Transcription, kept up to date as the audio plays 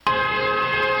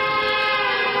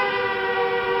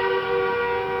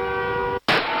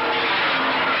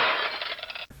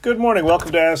Good morning.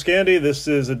 Welcome to Ask Andy. This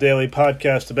is a daily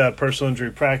podcast about personal injury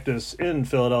practice in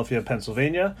Philadelphia,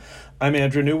 Pennsylvania. I'm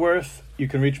Andrew Neuwirth. You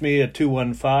can reach me at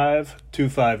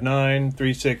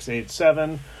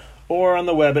 215-259-3687 or on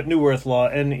the web at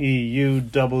neuwirthlaw,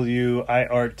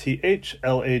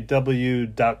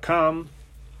 NEUWIRTHLAW.com.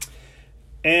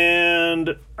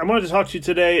 And I wanted to talk to you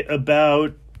today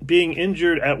about being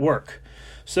injured at work.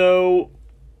 So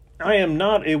I am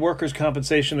not a workers'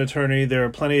 compensation attorney. There are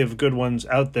plenty of good ones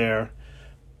out there.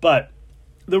 But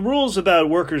the rules about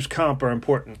workers' comp are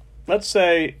important. Let's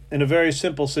say in a very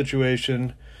simple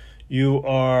situation, you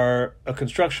are a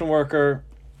construction worker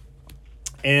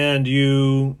and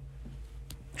you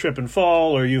trip and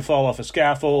fall, or you fall off a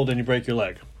scaffold and you break your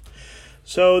leg.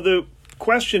 So the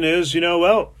question is,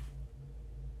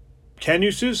 can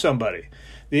you sue somebody?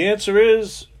 The answer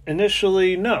is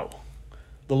initially no.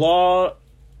 The law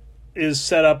is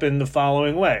set up in the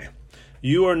following way.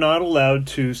 You are not allowed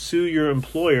to sue your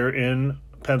employer in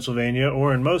Pennsylvania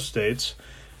or in most states,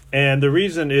 and the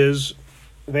reason is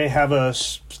they have a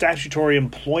statutory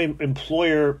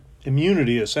employer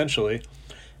immunity, essentially,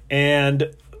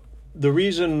 and the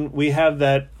reason we have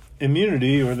that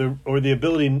immunity or the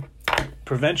ability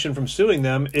prevention from suing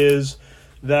them is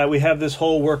that we have this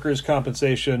whole workers'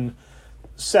 compensation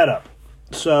setup.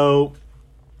 So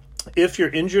if you're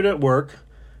injured at work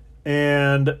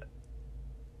and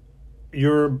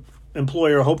your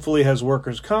employer hopefully has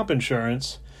workers' comp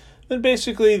insurance, then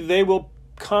basically they will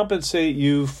compensate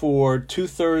you for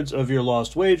 2/3 of your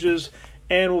lost wages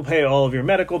and will pay all of your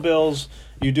medical bills.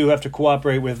 You do have to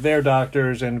cooperate with their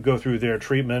doctors and go through their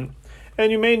treatment.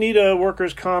 And you may need a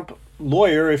workers' comp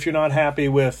lawyer if you're not happy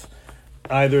with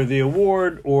either the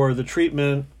award or the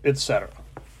treatment, etc.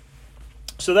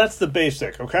 So that's the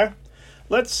basic, okay?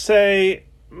 Let's say,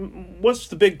 what's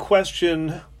the big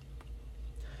question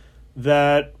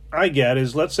that I get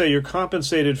is, let's say you're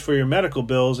compensated for your medical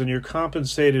bills and you're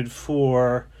compensated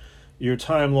for your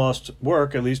time lost at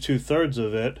work, at least 2/3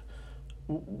 of it.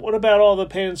 What about all the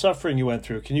pain and suffering you went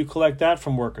through? Can you collect that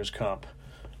from workers' comp?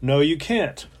 No, you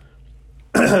can't.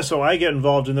 So I get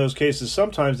involved in those cases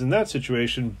sometimes in that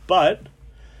situation, but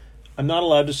I'm not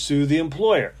allowed to sue the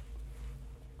employer.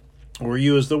 Or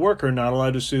you as the worker are not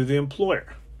allowed to sue the employer.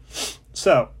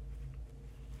 So,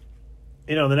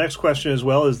 the next question is,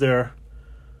 is there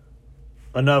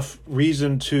enough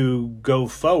reason to go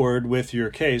forward with your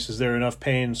case? Is there enough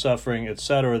pain, suffering,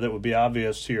 etc., that would be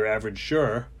obvious to your average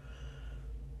juror?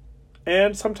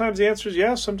 And sometimes the answer is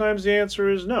yes, sometimes the answer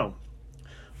is no.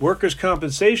 Workers'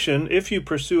 compensation, if you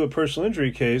pursue a personal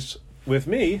injury case with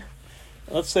me,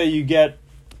 let's say you get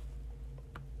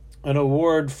an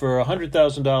award for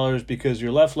 $100,000 because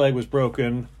your left leg was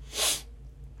broken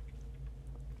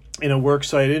in a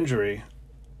worksite injury,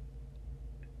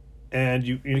 and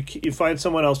you find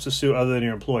someone else to sue other than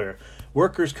your employer.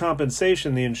 Workers'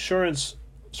 compensation, the insurance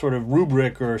sort of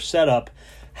rubric or setup,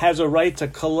 has a right to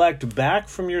collect back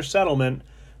from your settlement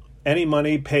any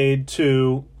money paid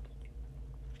to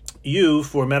you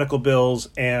for medical bills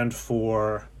and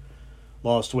for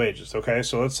lost wages. Okay,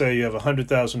 so let's say you have a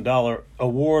 $100,000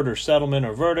 award or settlement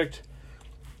or verdict,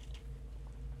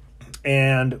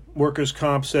 and workers'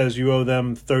 comp says you owe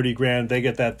them $30,000. They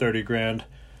get that $30,000.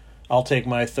 I'll take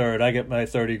my third. I get my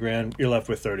 $30,000. You're left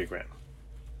with $30,000.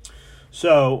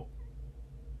 So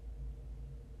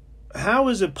how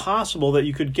is it possible that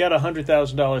you could get a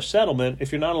 $100,000 settlement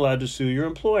if you're not allowed to sue your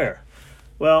employer?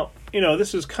 Well,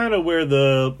 this is kind of where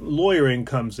the lawyering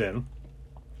comes in.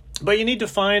 But you need to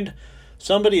find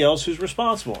somebody else who's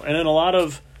responsible. And in a lot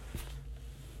of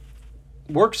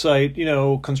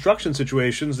worksite, construction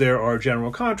situations, there are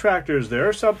general contractors, there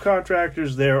are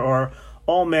subcontractors, there are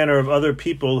all manner of other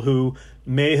people who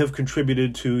may have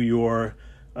contributed to your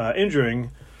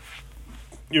injuring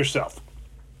yourself.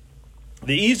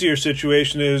 The easier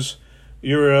situation is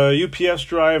you're a UPS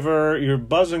driver, you're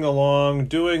buzzing along,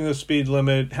 doing the speed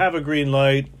limit, have a green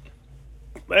light,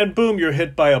 and boom, you're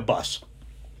hit by a bus.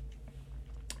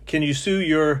 Can you sue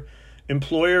your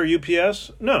employer,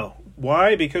 UPS? No.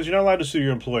 Why? Because you're not allowed to sue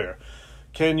your employer.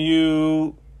 Can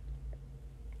you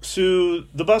sue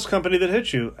the bus company that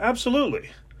hit you? Absolutely.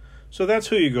 So that's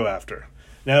who you go after.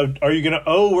 Now, are you going to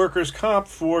owe workers' comp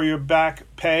for your back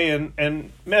pay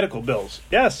and medical bills?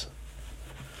 Yes.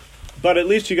 But at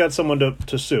least you got someone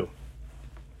to sue.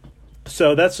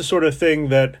 So that's the sort of thing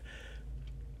that,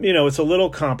 it's a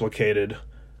little complicated.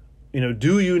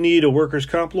 Do you need a workers'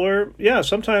 comp lawyer? Yeah,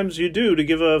 sometimes you do, to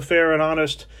give a fair and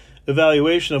honest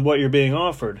evaluation of what you're being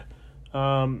offered.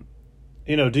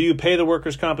 Do you pay the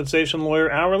workers' compensation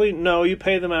lawyer hourly? No, you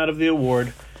pay them out of the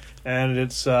award. And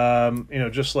it's,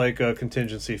 just like a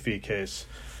contingency fee case.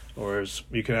 Or as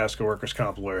you can ask a workers'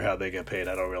 comp lawyer how they get paid.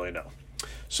 I don't really know.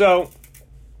 So,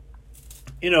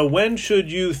 when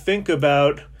should you think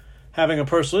about having a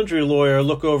personal injury lawyer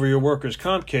look over your workers'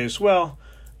 comp case? Well,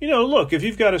 look, if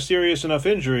you've got a serious enough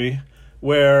injury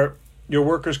where your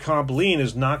workers' comp lien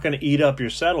is not going to eat up your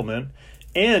settlement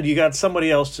and you got somebody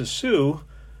else to sue,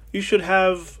 you should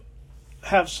have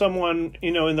someone,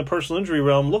 in the personal injury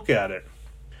realm look at it.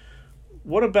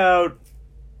 What about,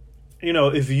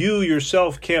 if you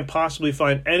yourself can't possibly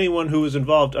find anyone who is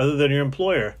involved other than your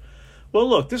employer? Well,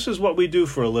 look, this is what we do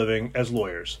for a living as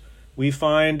lawyers. We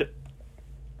find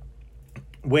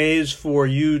ways for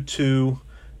you to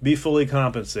be fully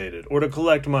compensated or to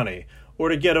collect money or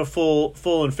to get a full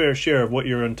and fair share of what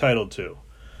you're entitled to.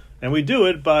 And we do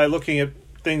it by looking at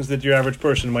things that your average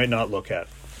person might not look at.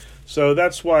 So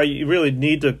that's why you really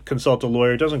need to consult a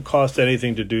lawyer. It doesn't cost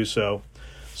anything to do so.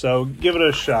 So give it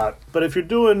a shot. But if you're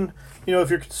if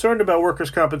you're concerned about workers'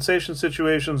 compensation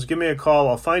situations, give me a call.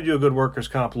 I'll find you a good workers'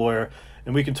 comp lawyer,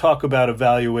 and we can talk about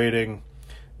evaluating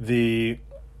the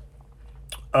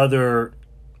other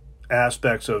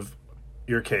aspects of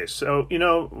your case. So,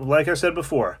 like I said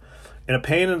before, in a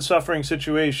pain and suffering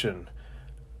situation,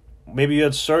 maybe you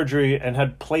had surgery and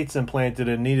had plates implanted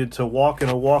and needed to walk in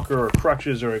a walker or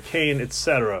crutches or a cane,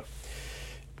 etc.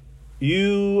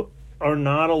 You are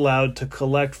not allowed to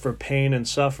collect for pain and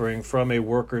suffering from a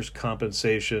workers'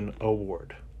 compensation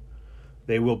award.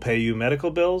 They will pay you medical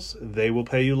bills. They will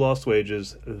pay you lost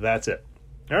wages. That's it.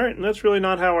 All right, and that's really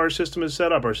not how our system is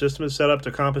set up. Our system is set up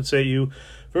to compensate you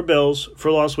for bills, for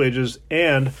lost wages,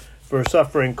 and for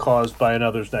suffering caused by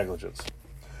another's negligence.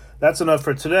 That's enough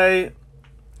for today.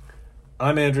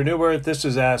 I'm Andrew Newworth. This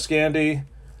is Ask Andy.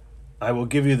 I will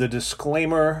give you the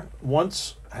disclaimer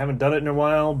once. I haven't done it in a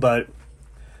while, but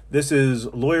this is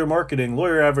lawyer marketing,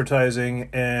 lawyer advertising,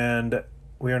 and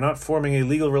we are not forming a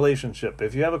legal relationship.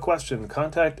 If you have a question,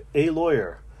 contact a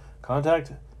lawyer.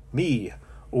 Contact me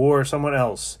or someone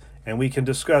else, and we can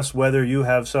discuss whether you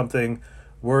have something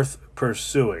worth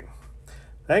pursuing.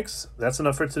 Thanks. That's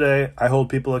enough for today. I hold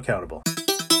people accountable.